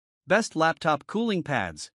Best laptop cooling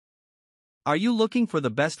pads. Are you looking for the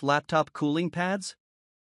best laptop cooling pads?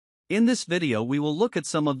 In this video we will look at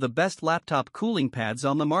some of the best laptop cooling pads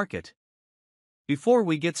on the market. Before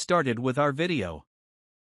we get started with our video,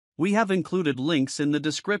 we have included links in the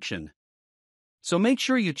description, so make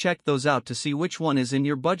sure you check those out to see which one is in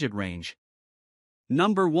your budget range.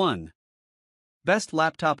 Number 1. Best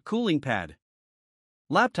laptop cooling pad.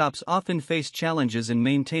 Laptops often face challenges in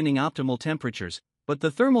maintaining optimal temperatures, but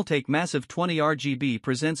the Thermaltake Massive 20 RGB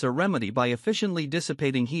presents a remedy by efficiently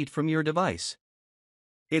dissipating heat from your device.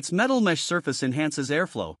 Its metal mesh surface enhances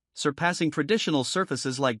airflow, surpassing traditional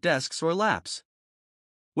surfaces like desks or laps.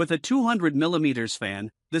 With a 200mm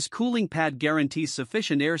fan, this cooling pad guarantees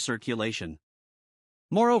sufficient air circulation.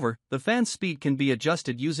 Moreover, the fan's speed can be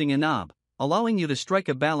adjusted using a knob, allowing you to strike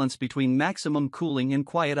a balance between maximum cooling and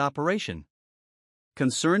quiet operation.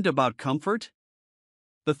 Concerned about comfort?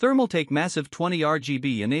 The Thermaltake Massive 20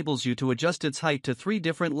 RGB enables you to adjust its height to 3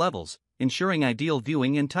 different levels, ensuring ideal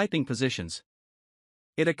viewing and typing positions.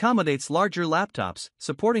 It accommodates larger laptops,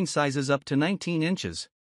 supporting sizes up to 19 inches.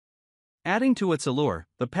 Adding to its allure,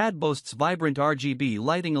 the pad boasts vibrant RGB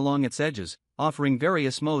lighting along its edges, offering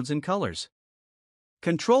various modes and colors.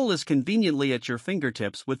 Control is conveniently at your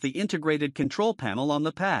fingertips with the integrated control panel on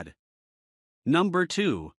the pad. Number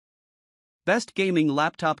 2. Best gaming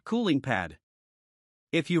laptop cooling pad.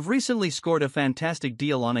 If you've recently scored a fantastic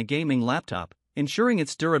deal on a gaming laptop, ensuring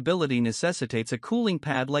its durability necessitates a cooling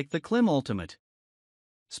pad like the Klim Ultimate.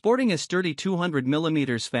 Sporting a sturdy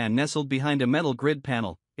 200mm fan nestled behind a metal grid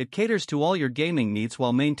panel, it caters to all your gaming needs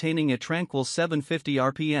while maintaining a tranquil 750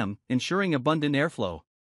 RPM, ensuring abundant airflow.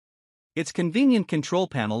 Its convenient control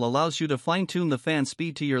panel allows you to fine-tune the fan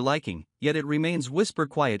speed to your liking, yet it remains whisper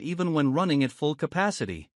quiet even when running at full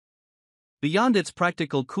capacity. Beyond its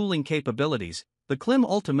practical cooling capabilities, the Klim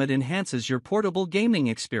Ultimate enhances your portable gaming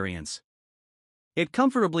experience. It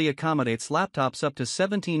comfortably accommodates laptops up to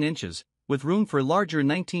 17 inches, with room for larger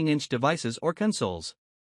 19-inch devices or consoles.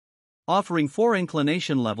 Offering 4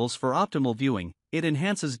 inclination levels for optimal viewing, it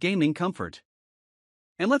enhances gaming comfort.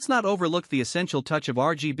 And let's not overlook the essential touch of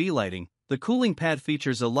RGB lighting. The cooling pad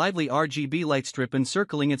features a lively RGB light strip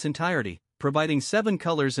encircling its entirety, providing 7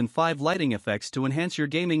 colors and 5 lighting effects to enhance your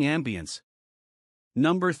gaming ambience.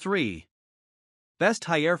 Number 3. Best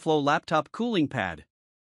high airflow laptop cooling pad.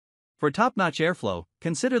 For top-notch airflow,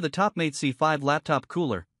 consider the Topmate C5 laptop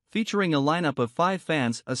cooler, featuring a lineup of 5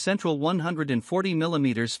 fans, a central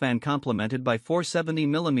 140mm fan complemented by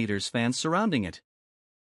 470mm fans surrounding it.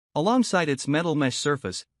 Alongside its metal mesh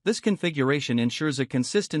surface, this configuration ensures a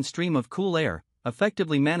consistent stream of cool air,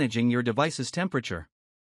 effectively managing your device's temperature.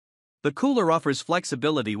 The cooler offers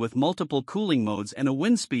flexibility with multiple cooling modes and a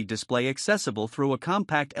wind speed display accessible through a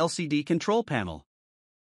compact LCD control panel.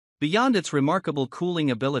 Beyond its remarkable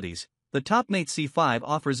cooling abilities, the Topmate C5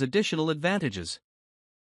 offers additional advantages.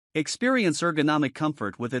 Experience ergonomic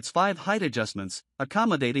comfort with its 5 height adjustments,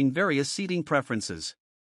 accommodating various seating preferences.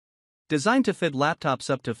 Designed to fit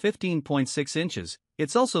laptops up to 15.6 inches,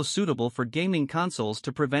 it's also suitable for gaming consoles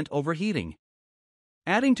to prevent overheating.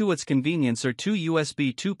 Adding to its convenience are 2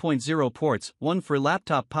 USB 2.0 ports, one for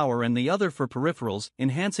laptop power and the other for peripherals,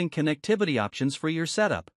 enhancing connectivity options for your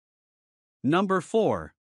setup. Number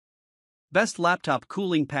 4. Best laptop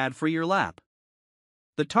cooling pad for your lap.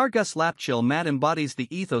 The Targus LapChill Mat embodies the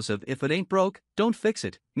ethos of "if it ain't broke, don't fix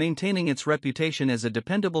it," maintaining its reputation as a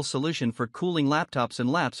dependable solution for cooling laptops and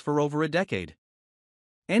laps for over a decade.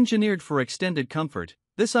 Engineered for extended comfort,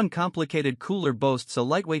 this uncomplicated cooler boasts a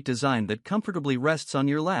lightweight design that comfortably rests on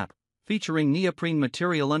your lap, featuring neoprene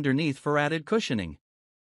material underneath for added cushioning.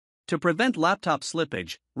 To prevent laptop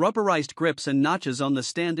slippage, rubberized grips and notches on the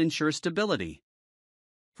stand ensure stability.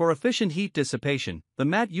 For efficient heat dissipation, the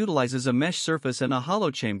mat utilizes a mesh surface and a hollow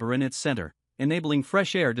chamber in its center, enabling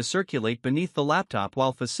fresh air to circulate beneath the laptop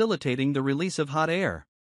while facilitating the release of hot air.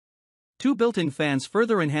 2 built-in fans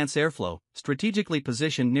further enhance airflow, strategically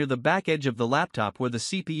positioned near the back edge of the laptop where the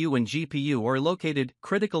CPU and GPU are located,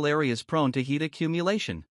 critical areas prone to heat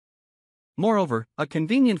accumulation. Moreover, a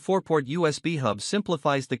convenient 4-port USB hub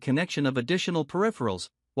simplifies the connection of additional peripherals,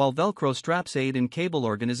 while Velcro straps aid in cable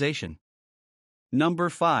organization. Number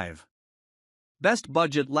 5. Best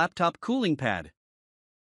budget laptop cooling pad.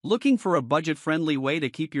 Looking for a budget-friendly way to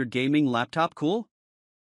keep your gaming laptop cool?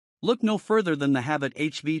 Look no further than the Habit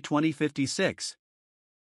HV2056.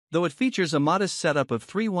 Though it features a modest setup of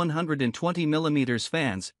 3 120mm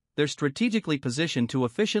fans, they're strategically positioned to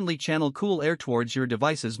efficiently channel cool air towards your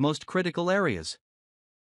device's most critical areas.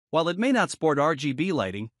 While it may not sport RGB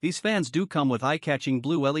lighting, these fans do come with eye-catching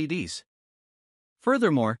blue LEDs.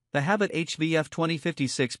 Furthermore, the Habit HVF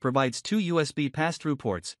 2056 provides two USB pass-through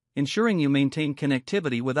ports, ensuring you maintain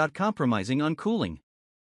connectivity without compromising on cooling.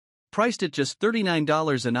 Priced at just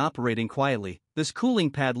 $39 and operating quietly, this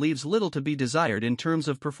cooling pad leaves little to be desired in terms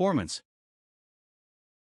of performance.